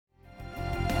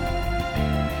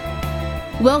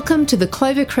Welcome to the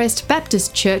Clovercrest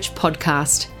Baptist Church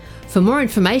podcast. For more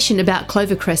information about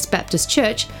Clovercrest Baptist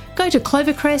Church, go to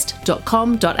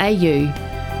clovercrest.com.au.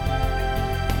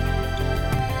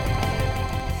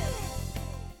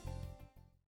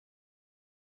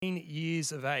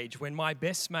 Years of age when my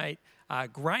best mate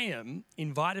Graham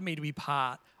invited me to be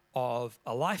part of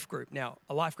a life group. Now,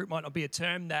 a life group might not be a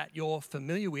term that you're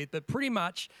familiar with, but pretty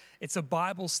much it's a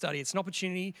Bible study. It's an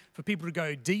opportunity for people to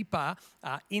go deeper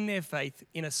in their faith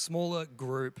in a smaller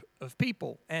group of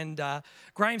people. And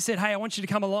Graham said, hey, I want you to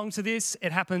come along to this.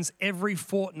 It happens every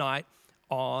fortnight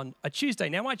on a Tuesday.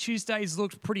 Now, my Tuesdays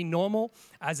looked pretty normal.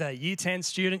 As a Year 10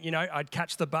 student, I'd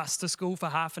catch the bus to school for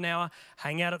half an hour,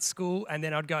 hang out at school, and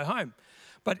then I'd go home.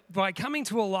 But by coming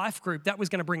to a life group, that was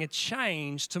going to bring a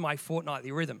change to my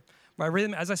fortnightly rhythm. My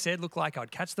rhythm, as I said, looked like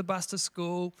I'd catch the bus to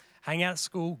school, hang out at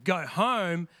school, go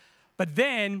home, but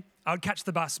then I would catch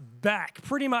the bus back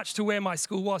pretty much to where my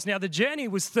school was. Now, the journey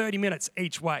was 30 minutes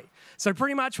each way. So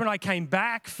pretty much when I came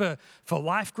back for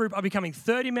life group, I'd be coming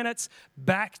 30 minutes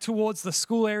back towards the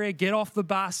school area, get off the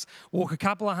bus, walk a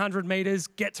couple of 100 meters,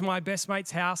 get to my best mate's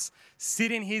house,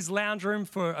 sit in his lounge room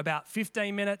for about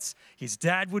 15 minutes. His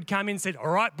dad would come in and said,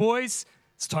 all right, boys,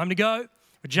 it's time to go.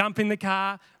 We'd jump in the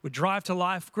car, we'd drive to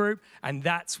life group, and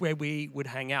that's where we would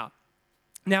hang out.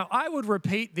 Now, I would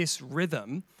repeat this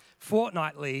rhythm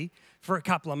fortnightly for a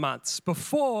couple of months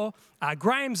before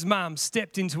Graham's mum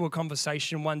stepped into a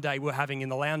conversation one day we were having in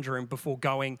the lounge room before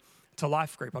going to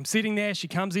life group. I'm sitting there, she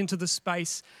comes into the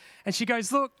space and she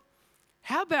goes, look,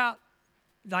 how about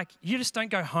you just don't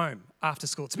go home after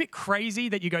school? It's a bit crazy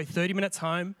that you go 30 minutes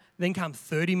home, then come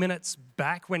 30 minutes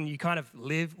back when you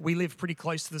we live pretty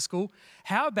close to the school.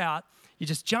 How about you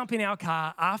just jump in our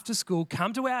car after school,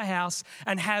 come to our house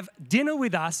and have dinner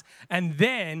with us and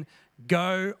then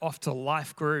go off to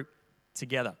life group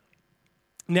together.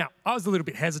 Now, I was a little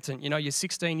bit hesitant. You're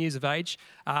 16 years of age.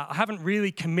 I haven't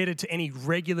really committed to any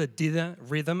regular dinner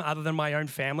rhythm other than my own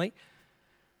family.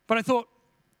 But I thought,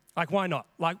 why not?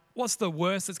 What's the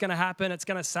worst that's going to happen? It's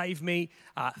going to save me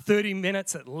 30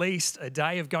 minutes at least a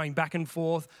day of going back and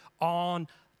forth on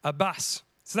a bus.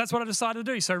 So that's what I decided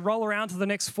to do. So roll around to the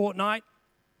next fortnight.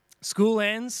 School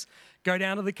ends, go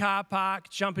down to the car park,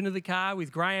 jump into the car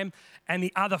with Graham and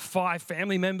the other 5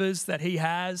 family members that he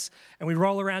has, and we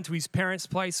roll around to his parents'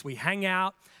 place, we hang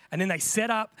out, and then they set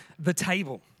up the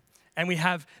table, and we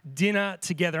have dinner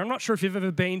together. I'm not sure if you've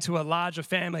ever been to a larger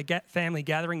family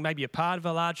gathering, maybe a part of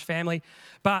a large family,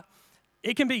 but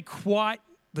it can be quite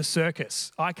the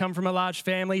circus. I come from a large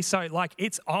family, so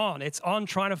it's on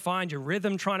trying to find your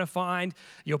rhythm, trying to find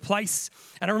your place.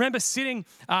 And I remember sitting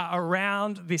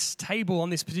around this table on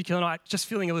this particular night, just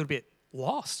feeling a little bit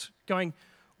lost, going,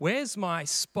 where's my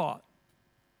spot?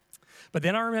 But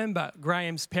then I remember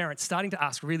Graham's parents starting to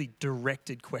ask really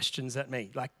directed questions at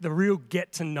me, the real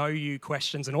get to know you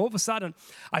questions. And all of a sudden,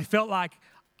 I felt like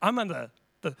I'm under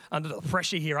the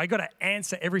pressure here. I got to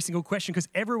answer every single question because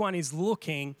everyone is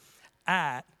looking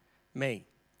at me.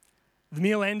 The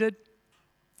meal ended,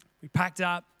 we packed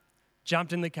up,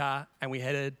 jumped in the car, and we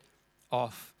headed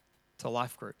off to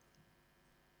life group.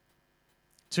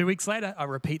 2 weeks later, I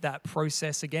repeat that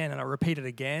process again, and I repeat it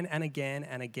again and again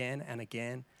and again and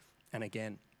again and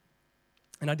again.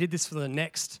 And I did this for the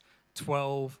next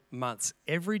 12 months.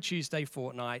 Every Tuesday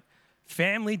fortnight,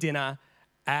 family dinner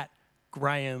at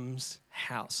Graham's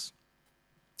house.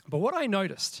 But what I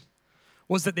noticed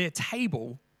was that their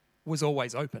table was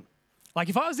always open.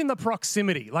 If I was in the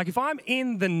proximity, if I'm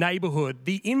in the neighborhood,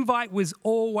 the invite was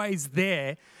always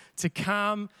there to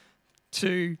come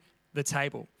to the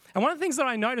table. And one of the things that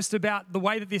I noticed about the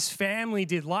way that this family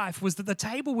did life was that the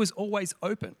table was always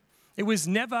open. It was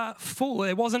never full.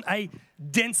 There wasn't a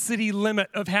density limit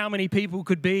of how many people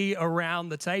could be around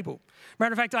the table.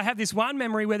 Matter of fact, I have this one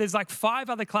memory where there's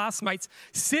 5 other classmates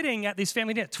sitting at this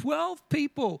family dinner, 12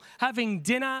 people having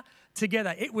dinner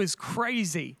together. It was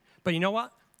crazy. But you know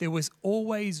what? There was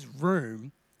always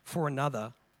room for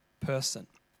another person.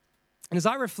 And as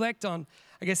I reflect on,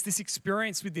 this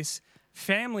experience with this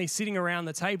family sitting around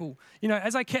the table,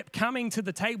 as I kept coming to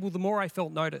the table, the more I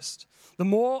felt noticed. The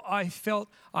more I felt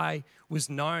I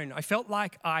was known. I felt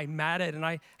like I mattered. And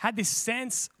I had this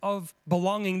sense of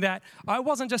belonging that I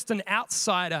wasn't just an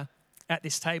outsider at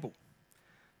this table,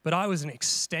 but I was an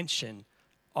extension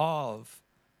of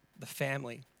the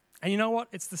family. And you know what?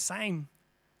 It's the same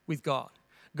with God.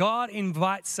 God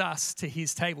invites us to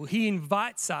his table. He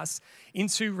invites us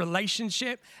into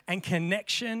relationship and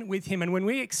connection with him. And when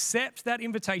we accept that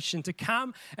invitation to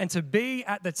come and to be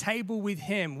at the table with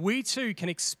him, we too can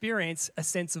experience a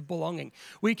sense of belonging.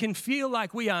 We can feel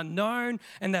like we are known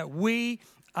and that we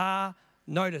are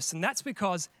noticed. And that's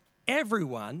because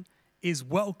everyone is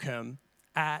welcome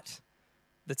at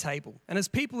the table. And as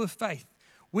people of faith,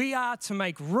 we are to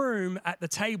make room at the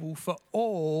table for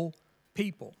all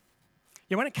people.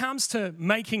 Yeah, when it comes to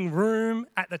making room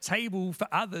at the table for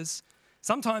others,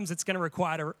 sometimes it's going to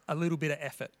require a little bit of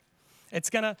effort. It's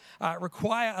going to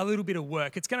require a little bit of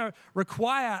work. It's going to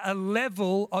require a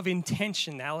level of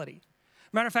intentionality.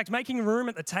 Matter of fact, making room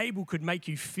at the table could make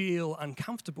you feel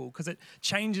uncomfortable because it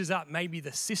changes up maybe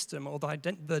the system or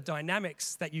the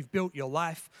dynamics that you've built your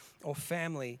life or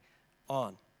family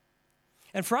on.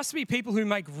 And for us to be people who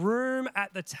make room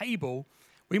at the table,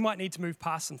 we might need to move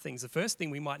past some things. The first thing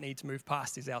we might need to move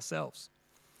past is ourselves.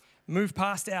 Move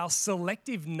past our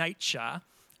selective nature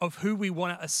of who we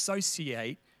want to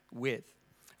associate with.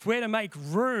 If we're to make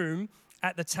room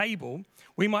at the table,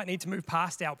 we might need to move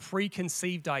past our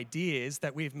preconceived ideas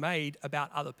that we've made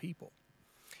about other people.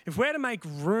 If we're to make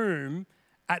room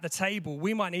at the table,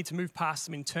 we might need to move past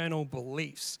some internal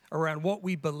beliefs around what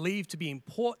we believe to be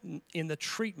important in the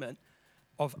treatment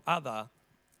of other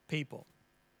people.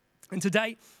 And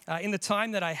today, in the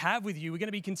time that I have with you, we're going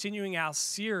to be continuing our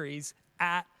series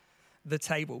at the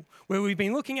table, where we've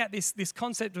been looking at this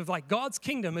concept of like God's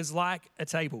kingdom is like a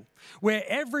table, where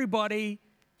everybody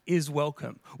is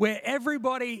welcome, where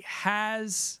everybody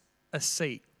has a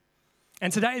seat.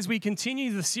 And today, as we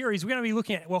continue the series, we're going to be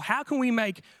looking at, well, how can we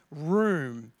make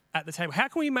room at the table? How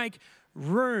can we make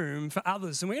room for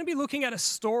others? And we're going to be looking at a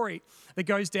story that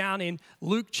goes down in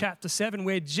Luke chapter 7,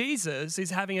 where Jesus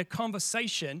is having a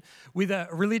conversation with a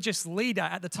religious leader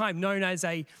at the time known as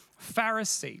a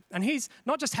Pharisee. And he's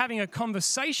not just having a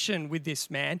conversation with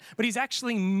this man, but he's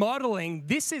actually modeling,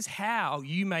 this is how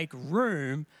you make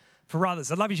room for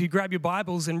others. I'd love you to grab your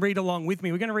Bibles and read along with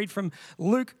me. We're going to read from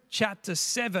Luke chapter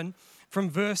 7, from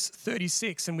verse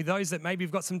 36. And with those that maybe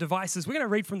have got some devices, we're going to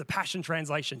read from the Passion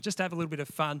Translation, just to have a little bit of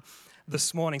fun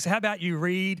this morning. So how about you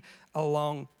read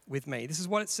along with me? This is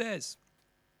what it says.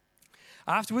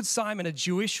 Afterwards, Simon, a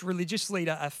Jewish religious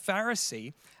leader, a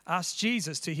Pharisee, asked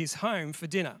Jesus to his home for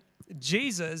dinner.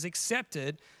 Jesus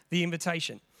accepted the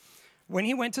invitation. When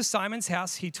he went to Simon's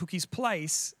house, he took his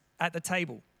place at the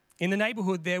table. In the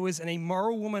neighborhood, there was an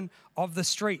immoral woman of the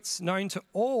streets, known to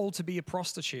all to be a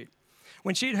prostitute.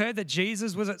 When she had heard that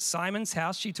Jesus was at Simon's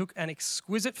house, she took an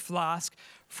exquisite flask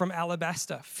from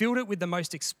alabaster, filled it with the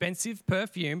most expensive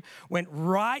perfume, went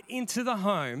right into the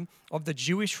home of the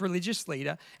Jewish religious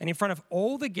leader, and in front of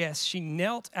all the guests, she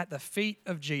knelt at the feet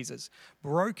of Jesus.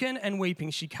 Broken and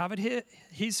weeping, she covered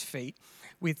his feet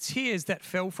with tears that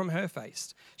fell from her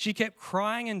face. She kept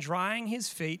crying and drying his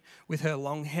feet with her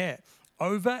long hair.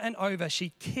 Over and over,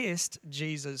 she kissed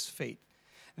Jesus' feet.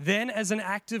 Then, as an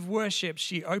act of worship,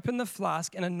 she opened the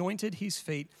flask and anointed his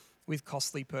feet with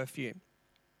costly perfume.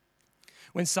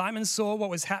 When Simon saw what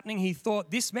was happening, he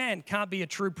thought, this man can't be a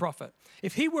true prophet.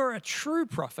 If he were a true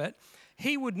prophet,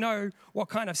 he would know what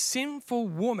kind of sinful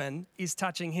woman is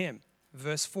touching him.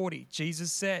 Verse 40,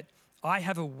 Jesus said, I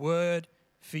have a word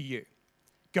for you.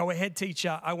 Go ahead,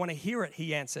 teacher, I want to hear it,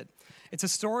 he answered. It's a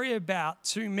story about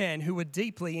two men who were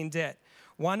deeply in debt.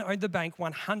 One owed the bank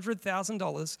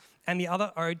 $100,000 and the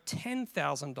other owed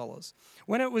 $10,000.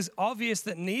 When it was obvious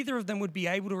that neither of them would be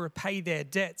able to repay their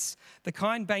debts, the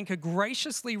kind banker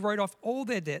graciously wrote off all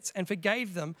their debts and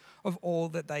forgave them of all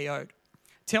that they owed.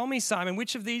 Tell me, Simon,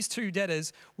 which of these two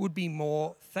debtors would be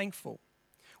more thankful?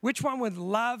 Which one would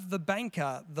love the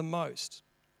banker the most?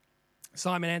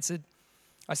 Simon answered,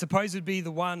 I suppose it would be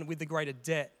the one with the greater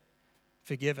debt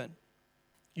forgiven.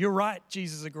 You're right,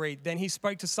 Jesus agreed. Then he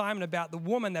spoke to Simon about the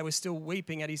woman that was still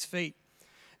weeping at his feet.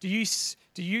 Do you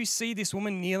see this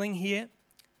woman kneeling here?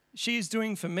 She is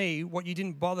doing for me what you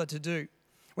didn't bother to do.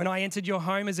 When I entered your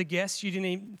home as a guest, you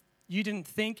didn't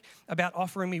think about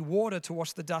offering me water to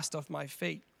wash the dust off my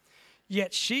feet.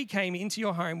 Yet she came into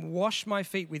your home, washed my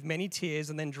feet with many tears,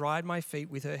 and then dried my feet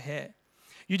with her hair.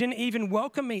 You didn't even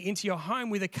welcome me into your home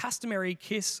with a customary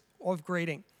kiss of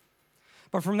greeting.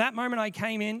 But from that moment I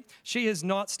came in, she has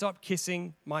not stopped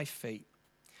kissing my feet.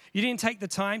 You didn't take the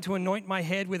time to anoint my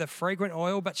head with a fragrant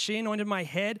oil, but she anointed my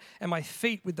head and my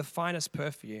feet with the finest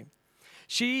perfume.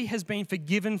 She has been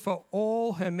forgiven for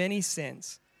all her many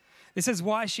sins. This is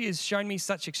why she has shown me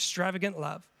such extravagant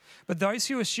love. But those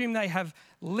who assume they have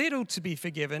little to be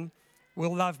forgiven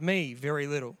will love me very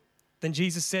little. Then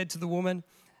Jesus said to the woman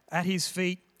at his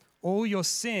feet, all your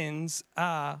sins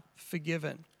are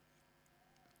forgiven.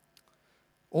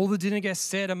 All the dinner guests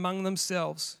said among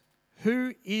themselves,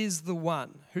 who is the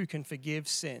one who can forgive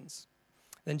sins?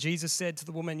 Then Jesus said to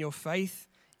the woman, your faith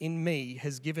in me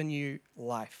has given you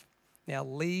life. Now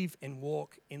leave and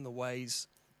walk in the ways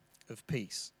of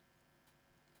peace.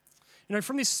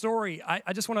 From this story,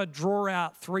 I just want to draw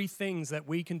out 3 things that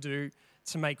we can do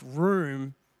to make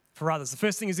room for others. The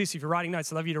first thing is this. If you're writing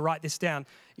notes, I'd love you to write this down,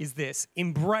 is this.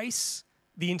 Embrace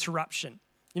the interruption.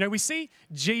 We see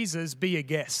Jesus be a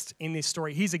guest in this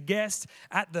story. He's a guest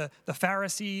at the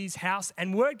Pharisees' house,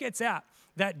 and word gets out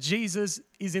that Jesus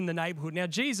is in the neighborhood. Now,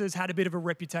 Jesus had a bit of a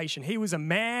reputation. He was a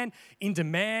man in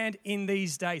demand in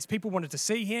these days. People wanted to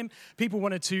see him. People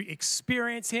wanted to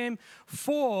experience him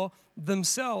for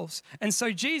themselves. And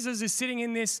so Jesus is sitting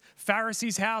in this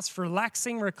Pharisee's house,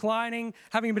 relaxing, reclining,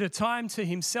 having a bit of time to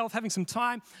himself, having some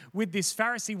time with this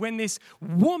Pharisee, when this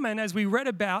woman, as we read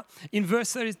about in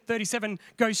verse 37,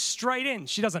 goes straight in.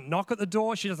 She doesn't knock at the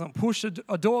door. She doesn't push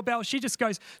a doorbell. She just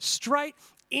goes straight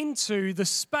into the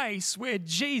space where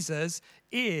Jesus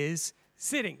is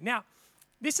sitting. Now,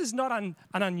 this is not an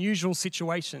unusual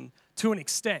situation to an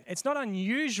extent. It's not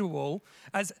unusual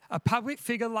as a public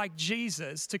figure like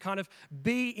Jesus to kind of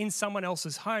be in someone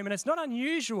else's home. And it's not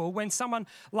unusual when someone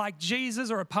like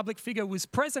Jesus or a public figure was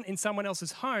present in someone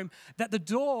else's home that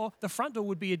the front door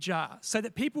would be ajar so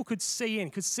that people could see in,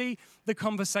 could see the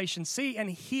conversation, see and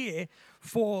hear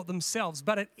for themselves.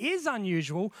 But it is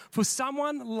unusual for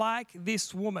someone like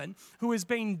this woman who has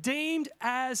been deemed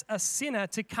as a sinner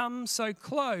to come so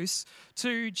close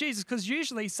to Jesus, because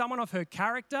usually someone of her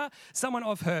character, someone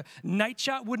of her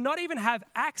nature would not even have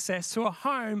access to a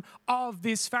home of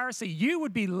this Pharisee. You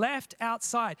would be left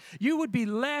outside. You would be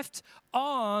left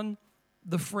on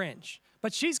the fringe.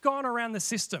 But she's gone around the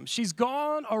system. She's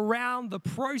gone around the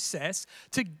process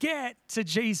to get to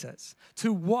Jesus,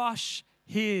 to wash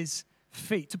his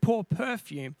feet, to pour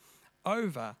perfume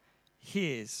over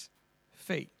his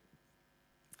feet.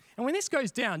 And when this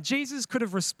goes down, Jesus could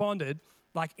have responded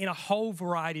in a whole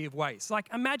variety of ways.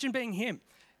 Imagine being him.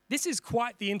 This is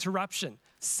quite the interruption.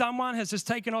 Someone has just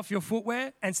taken off your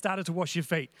footwear and started to wash your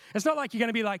feet. It's not like you're going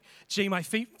to be like, gee, my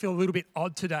feet feel a little bit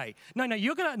odd today. No,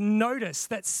 you're going to notice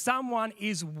that someone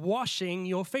is washing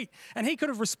your feet. And he could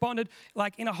have responded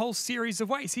in a whole series of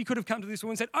ways. He could have come to this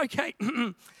woman and said, okay,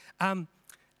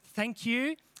 thank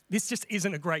you. This just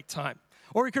isn't a great time.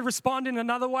 Or he could respond in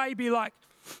another way, be like,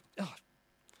 oh,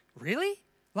 really?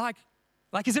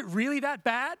 Is it really that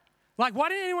bad? Why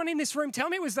didn't anyone in this room tell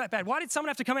me it was that bad? Why did someone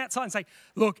have to come outside and say,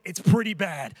 look, it's pretty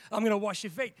bad. I'm going to wash your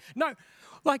feet. No,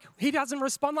 he doesn't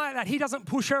respond like that. He doesn't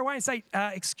push her away and say,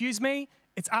 excuse me,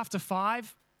 it's after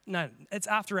 5. No, it's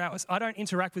after hours. I don't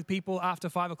interact with people after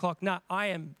 5 o'clock. No, I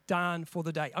am done for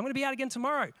the day. I'm going to be out again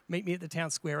tomorrow. Meet me at the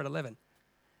town square at 11.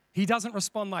 He doesn't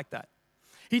respond like that.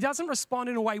 He doesn't respond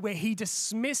in a way where he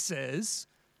dismisses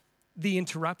the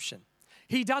interruption.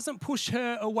 He doesn't push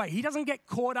her away. He doesn't get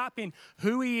caught up in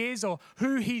who he is or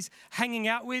who he's hanging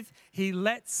out with. He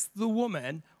lets the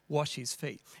woman wash his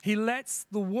feet. He lets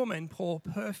the woman pour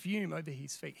perfume over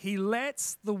his feet. He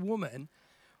lets the woman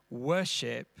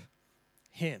worship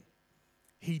him.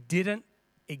 He didn't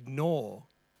ignore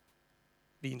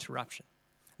the interruption.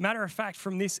 Matter of fact,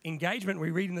 from this engagement, we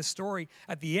read in the story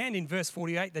at the end in verse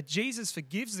 48 that Jesus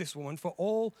forgives this woman for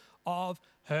all of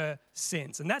her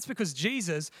sins. And that's because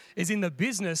Jesus is in the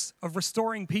business of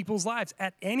restoring people's lives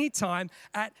at any time,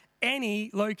 at any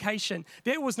location.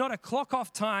 There was not a clock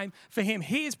off time for him.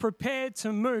 He is prepared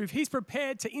to move. He's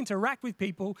prepared to interact with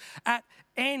people at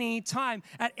any time,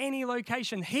 at any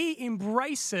location. He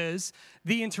embraces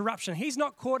the interruption. He's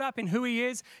not caught up in who he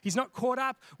is. He's not caught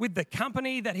up with the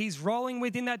company that he's rolling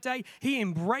with in that day. He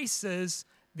embraces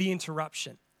the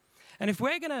interruption. And if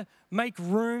we're going to make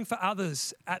room for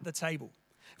others at the table,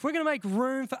 if we're going to make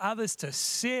room for others to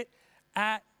sit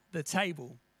at the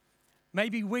table,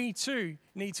 maybe we too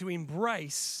need to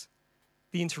embrace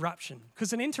the interruption,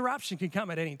 because an interruption can come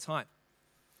at any time.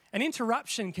 An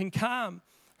interruption can come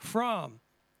from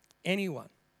anyone.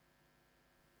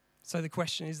 So the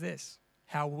question is this: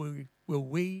 how will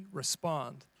we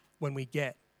respond when we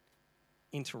get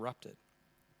interrupted?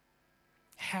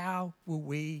 How will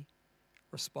we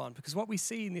respond? Because what we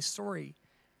see in this story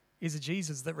is a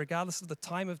Jesus that regardless of the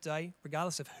time of day,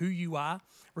 regardless of who you are,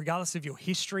 regardless of your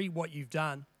history, what you've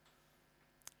done,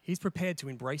 he's prepared to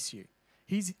embrace you.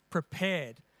 He's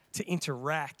prepared to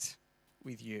interact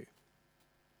with you.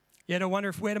 Yet I wonder,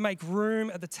 if we're to make room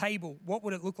at the table, what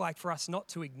would it look like for us not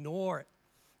to ignore it,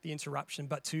 the interruption,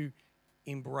 but to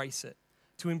embrace it?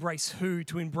 To embrace who?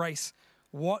 To embrace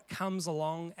what comes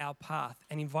along our path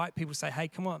and invite people to say, hey,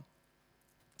 come on,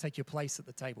 take your place at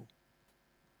the table.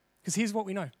 Because here's what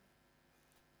we know.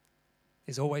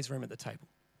 There's always room at the table.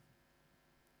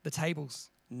 The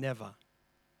table's never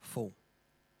full.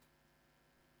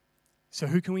 So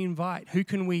who can we invite? Who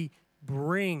can we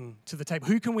bring to the table?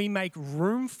 Who can we make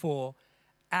room for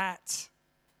at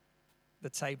the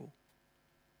table?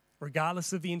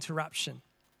 regardless of the interruption,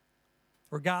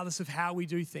 regardless of how we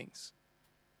do things,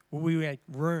 will we make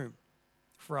room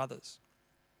for others?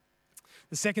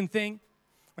 The second thing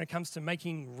when it comes to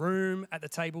making room at the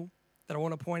table that I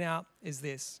want to point out is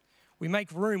this. We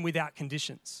make room without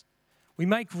conditions. We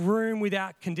make room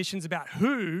without conditions about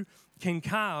who can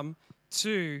come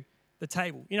to the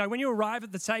table. You know, when you arrive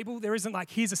at the table, there isn't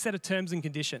like, here's a set of terms and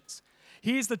conditions.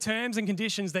 Here's the terms and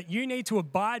conditions that you need to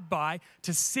abide by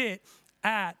to sit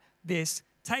at this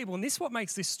table. And this is what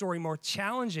makes this story more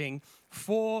challenging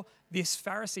for this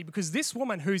Pharisee, because this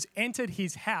woman who's entered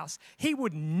his house, he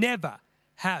would never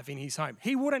have in his home.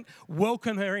 He wouldn't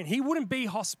welcome her in. He wouldn't be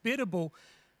hospitable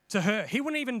to her. He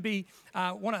wouldn't even be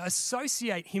want to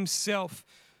associate himself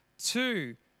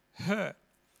to her.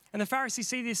 And the Pharisees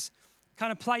see this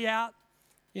kind of play out,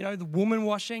 you know, the woman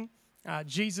washing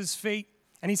Jesus' feet.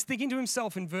 And he's thinking to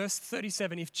himself in verse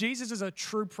 37, if Jesus is a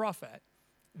true prophet,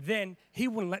 then he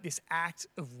wouldn't let this act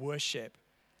of worship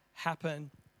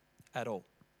happen at all.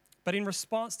 But in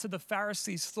response to the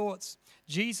Pharisees' thoughts,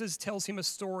 Jesus tells him a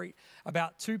story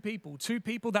about two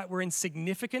people that were in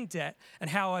significant debt, and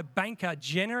how a banker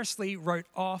generously wrote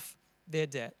off their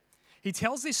debt. He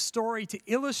tells this story to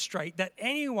illustrate that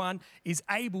anyone is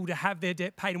able to have their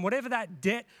debt paid. And whatever that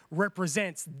debt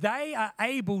represents, they are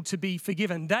able to be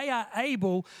forgiven. They are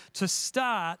able to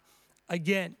start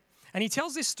again. And he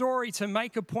tells this story to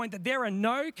make a point that there are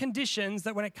no conditions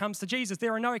that when it comes to Jesus.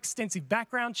 There are no extensive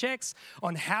background checks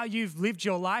on how you've lived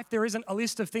your life. There isn't a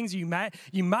list of things you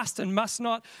must and must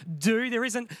not do. There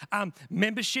isn't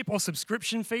membership or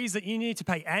subscription fees that you need to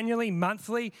pay annually,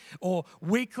 monthly, or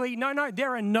weekly. No,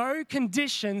 there are no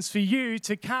conditions for you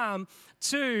to come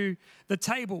to the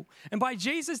table. And by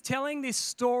Jesus telling this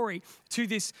story to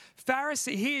this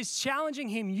Pharisee, he is challenging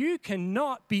him. You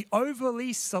cannot be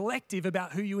overly selective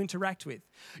about who you interact with.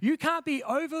 You can't be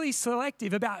overly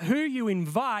selective about who you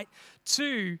invite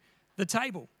to the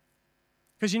table.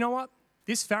 Because you know what?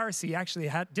 This Pharisee actually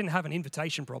didn't have an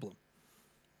invitation problem.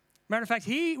 Matter of fact,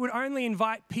 he would only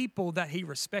invite people that he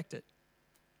respected,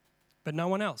 but no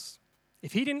one else.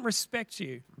 If he didn't respect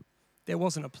you, there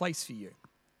wasn't a place for you.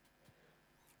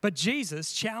 But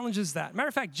Jesus challenges that. Matter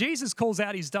of fact, Jesus calls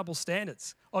out his double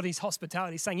standards on his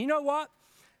hospitality, saying, you know what?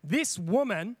 This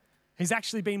woman has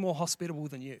actually been more hospitable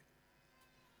than you.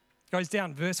 Goes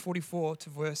down, verse 44 to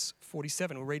verse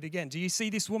 47. We'll read it again. Do you see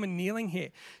this woman kneeling here?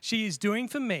 She is doing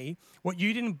for me what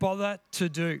you didn't bother to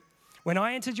do. When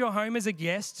I entered your home as a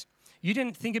guest, you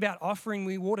didn't think about offering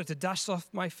me water to dust off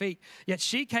my feet. Yet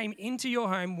she came into your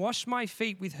home, washed my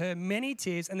feet with her many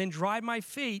tears, and then dried my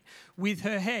feet with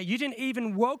her hair. You didn't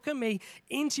even welcome me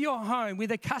into your home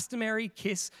with a customary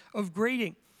kiss of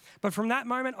greeting. But from that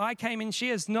moment I came in, she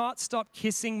has not stopped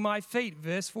kissing my feet.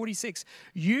 Verse 46,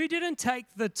 you didn't take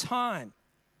the time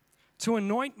to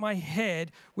anoint my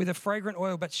head with a fragrant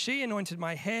oil, but she anointed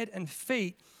my head and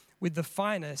feet with the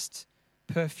finest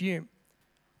perfume.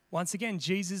 Once again,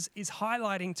 Jesus is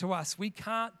highlighting to us we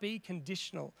can't be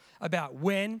conditional about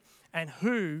when and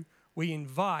who we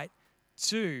invite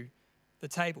to the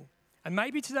table. And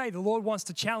maybe today the Lord wants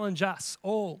to challenge us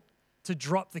all to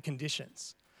drop the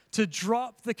conditions,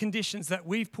 that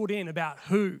we've put in about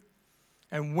who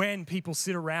and when people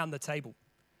sit around the table.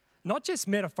 Not just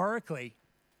metaphorically,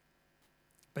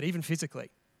 but even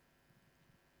physically.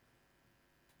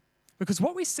 Because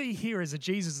what we see here is a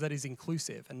Jesus that is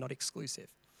inclusive and not exclusive.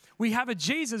 We have a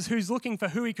Jesus who's looking for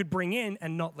who he could bring in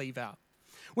and not leave out.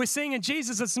 We're seeing a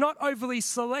Jesus that's not overly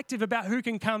selective about who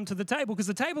can come to the table, because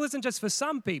the table isn't just for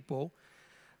some people.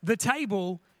 The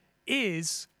table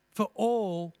is for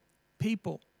all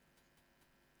people.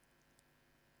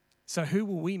 So who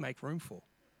will we make room for?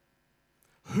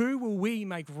 Who will we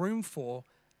make room for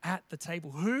at the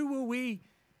table? Who will we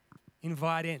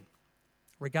invite in?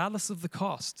 Regardless of the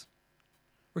cost,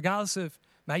 regardless of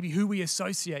maybe who we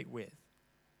associate with.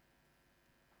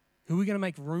 Who are we going to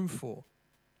make room for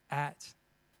at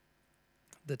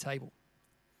the table?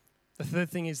 The third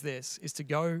thing is to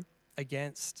go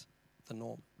against the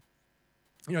norm.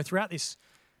 You know, throughout this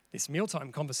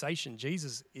mealtime conversation,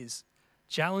 Jesus is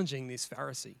challenging this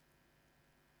Pharisee.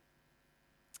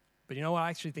 But you know what? I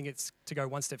actually think it's to go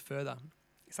one step further.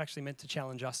 It's actually meant to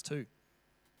challenge us too.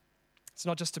 It's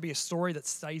not just to be a story that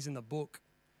stays in the book,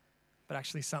 but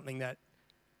actually something that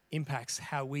impacts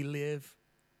how we live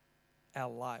our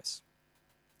lives.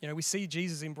 You know, we see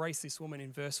Jesus embrace this woman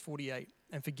in verse 48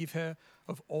 and forgive her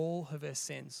of all of her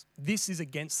sins. This is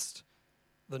against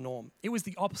the norm. It was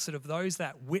the opposite of those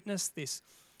that witnessed this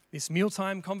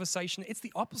mealtime conversation. It's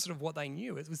the opposite of what they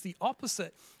knew. It was the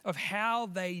opposite of how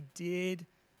they did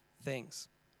things.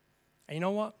 And you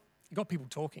know what? It got people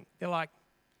talking. They're like,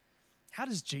 how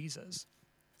does Jesus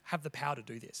have the power to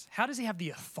do this? How does he have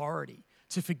the authority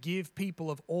to forgive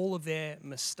people of all of their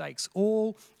mistakes,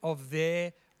 all of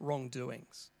their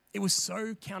wrongdoings? It was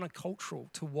so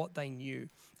countercultural to what they knew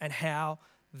and how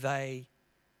they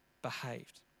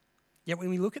behaved. Yet when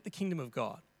we look at the kingdom of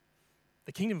God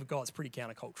is pretty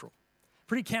countercultural.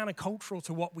 Pretty countercultural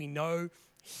to what we know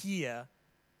here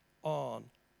on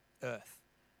earth.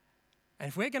 And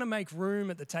if we're going to make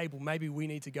room at the table, maybe we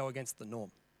need to go against the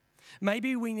norm.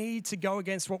 Maybe we need to go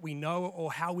against what we know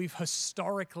or how we've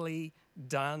historically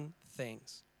done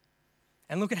things.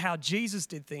 And look at how Jesus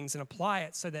did things and apply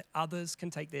it so that others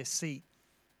can take their seat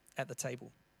at the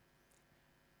table.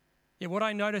 Yet what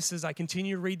I notice as I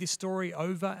continue to read this story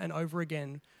over and over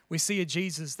again, we see a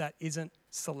Jesus that isn't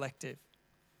selective,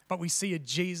 but we see a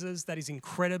Jesus that is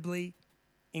incredibly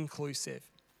inclusive.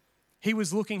 He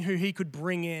was looking who he could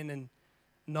bring in and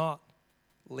not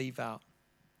leave out.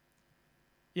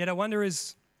 Yet I wonder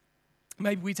as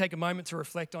maybe we take a moment to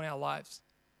reflect on our lives.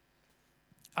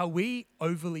 Are we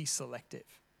overly selective?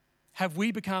 Have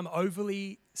we become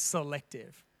overly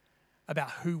selective about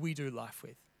who we do life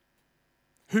with?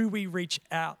 Who we reach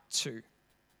out to?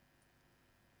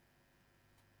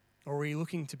 Or are we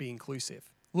looking to be inclusive?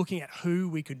 Looking at who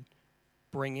we could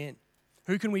bring in?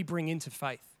 Who can we bring into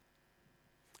faith?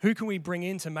 Who can we bring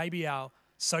into maybe our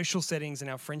social settings and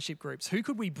our friendship groups? Who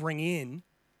could we bring in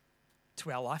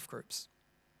to our life groups?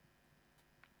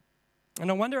 And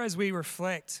I wonder as we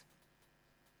reflect,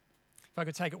 if I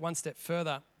could take it one step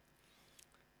further,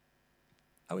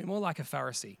 are we more like a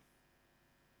Pharisee,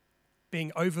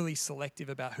 being overly selective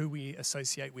about who we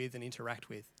associate with and interact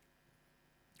with?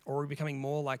 Or are we becoming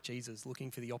more like Jesus,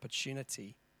 looking for the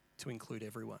opportunity to include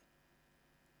everyone?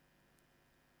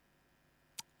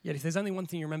 Yet if there's only one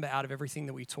thing you remember out of everything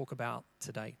that we talk about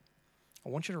today, I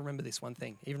want you to remember this one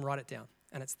thing, even write it down,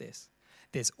 and it's this.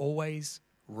 There's always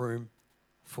room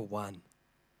for one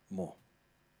more.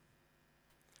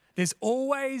 There's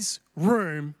always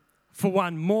room for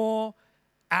one more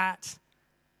at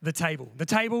the table. The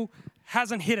table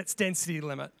hasn't hit its density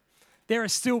limit. There are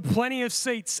still plenty of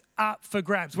seats up for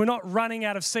grabs. We're not running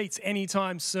out of seats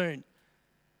anytime soon.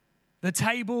 The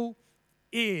table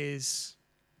is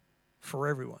for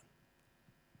everyone.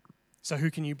 So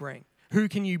who can you bring? Who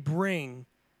can you bring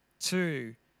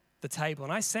to the table?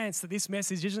 And I sense that this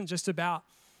message isn't just about,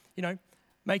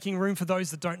 making room for those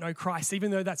that don't know Christ,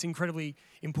 even though that's incredibly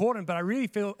important. But I really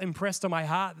feel impressed on my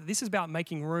heart that this is about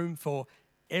making room for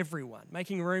everyone,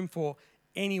 making room for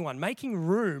anyone, making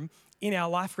room in our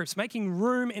life groups, making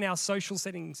room in our social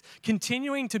settings,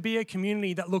 continuing to be a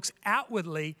community that looks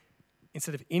outwardly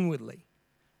instead of inwardly,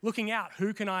 looking out,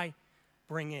 who can I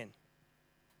bring in?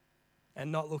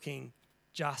 And not looking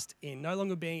just in, no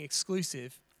longer being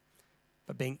exclusive,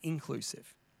 but being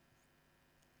inclusive.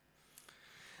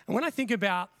 And when I think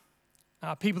about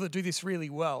people that do this really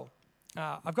well,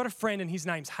 I've got a friend and his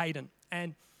name's Hayden.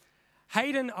 And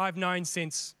Hayden I've known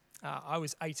since I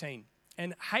was 18.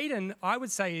 And Hayden, I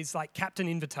would say, is like Captain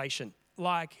Invitation.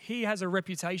 Like he has a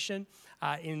reputation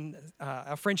in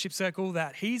our friendship circle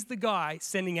that he's the guy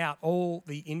sending out all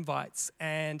the invites.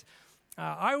 And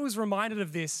I was reminded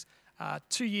of this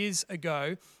 2 years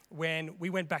ago when we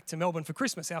went back to Melbourne for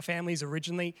Christmas. Our family's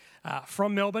originally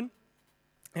from Melbourne,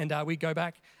 and we go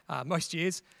back most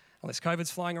years, unless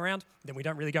COVID's flying around, then we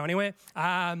don't really go anywhere.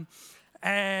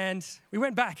 And we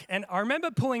went back, and I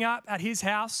remember pulling up at his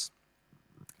house,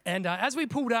 and as we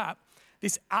pulled up,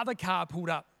 this other car pulled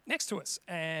up next to us,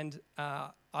 and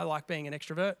I like being an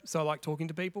extrovert, so I like talking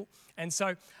to people, and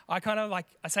so I kind of I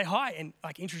say hi and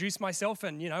introduce myself,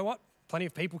 and you know what? Plenty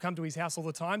of people come to his house all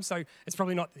the time, so it's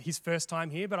probably not his first time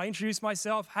here, but I introduce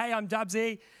myself. Hey, I'm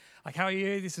Dubsy. How are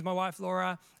you? This is my wife,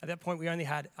 Laura. At that point, we only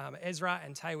had Ezra,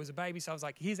 and Tay was a baby, so I was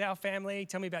like, here's our family.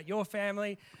 Tell me about your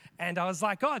family. And I was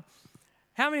like, God,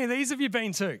 how many of these have you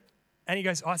been to? And he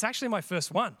goes, oh, it's actually my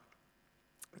first one.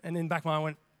 And in the back of my mind, I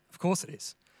went, of course it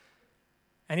is.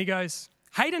 And he goes,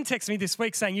 Hayden texted me this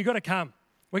week saying, you got to come.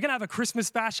 We're going to have a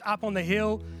Christmas bash up on the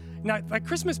hill.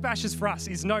 Christmas bashes for us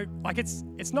is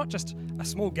it's not just a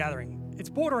small gathering. It's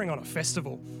bordering on a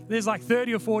festival. There's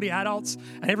 30 or 40 adults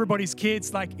and everybody's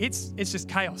kids. It's just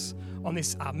chaos on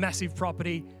this massive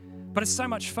property, but it's so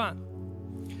much fun.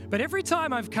 But every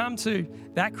time I've come to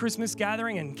that Christmas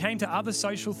gathering and came to other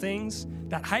social things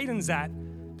that Hayden's at,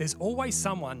 there's always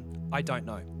someone I don't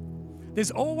know.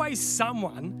 There's always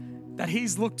someone that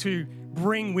he's looked to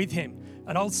bring with him.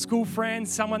 An old school friend,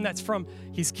 someone that's from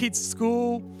his kid's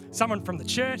school, someone from the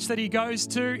church that he goes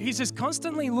to. He's just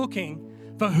constantly looking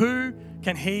for who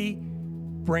can he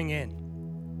bring in.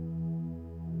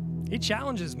 It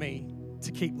challenges me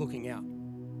to keep looking out.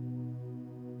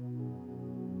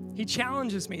 He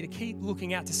challenges me to keep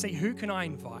looking out to see who can I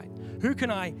invite, who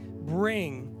can I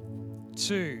bring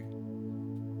to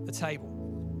the table.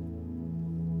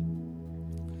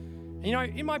 You know,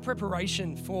 in my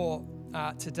preparation for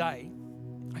today,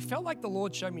 I felt like the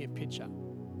Lord showed me a picture.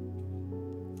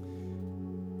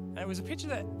 And it was a picture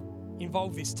that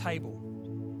involved this table.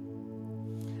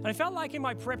 And I felt like in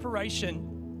my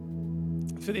preparation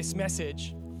for this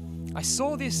message, I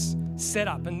saw this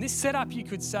setup. And this setup, you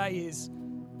could say, is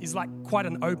like quite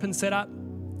an open setup,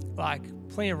 like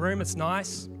plenty of room, it's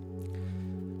nice.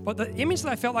 But the image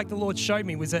that I felt like the Lord showed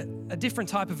me was a different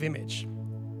type of image.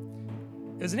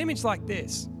 It was an image like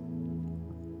this.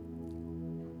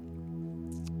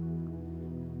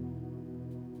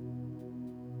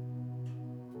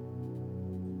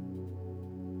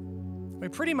 Where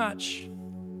pretty much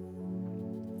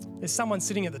there's someone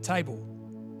sitting at the table,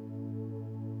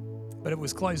 but it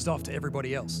was closed off to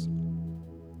everybody else.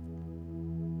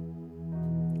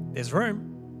 There's room,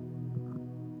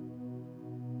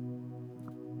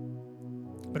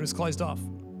 but it was closed off.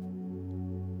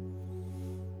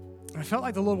 I felt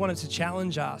like the Lord wanted to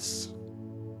challenge us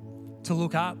to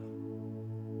look up,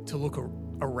 to look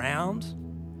around,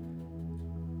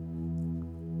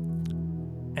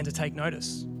 and to take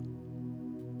notice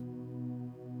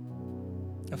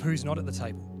of who's not at the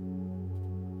table.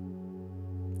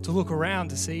 To look around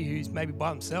to see who's maybe by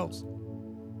themselves.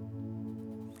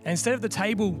 And instead of the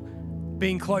table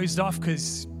being closed off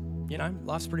because, you know,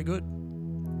 life's pretty good.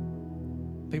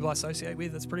 People I associate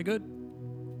with, that's pretty good.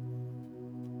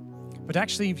 But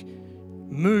actually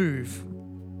move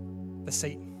the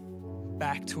seat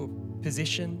back to a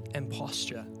position and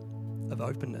posture of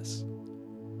openness.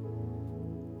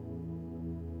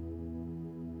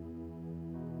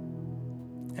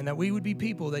 And that we would be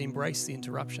people that embrace the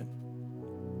interruption.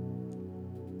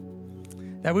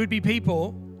 That we would be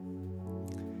people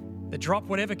that drop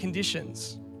whatever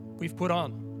conditions we've put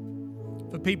on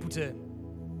for people to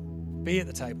be at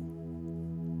the table.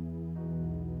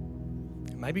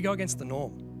 And maybe go against the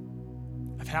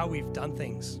norm of how we've done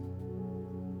things.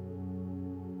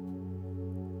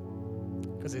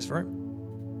 Because there's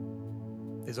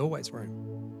room. There's always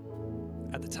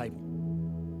room at the table.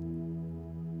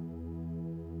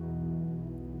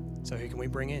 So who can we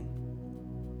bring in?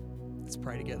 Let's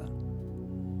pray together.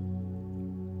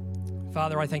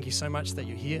 Father, I thank you so much that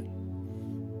you're here.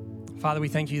 Father, we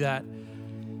thank you that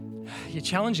you're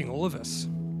challenging all of us.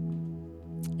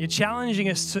 You're challenging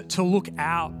us to look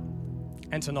out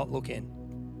and to not look in.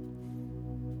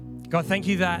 God, thank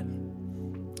you that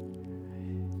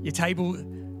your table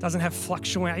doesn't have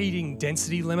fluctuating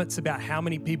density limits about how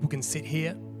many people can sit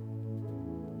here.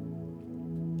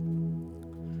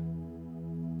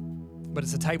 But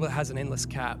it's a table that has an endless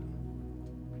cap.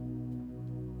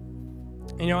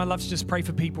 And, you know, I'd love to just pray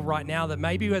for people right now that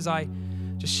maybe as I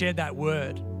just shared that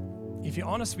word, if you're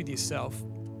honest with yourself,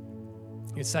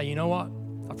 you'd say, you know what?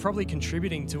 I'm probably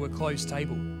contributing to a closed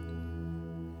table.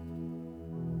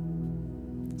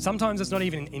 Sometimes it's not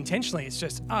even intentionally. It's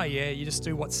just, oh yeah, you just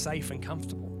do what's safe and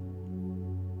comfortable.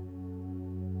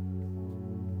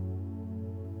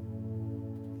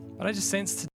 But I just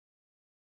sense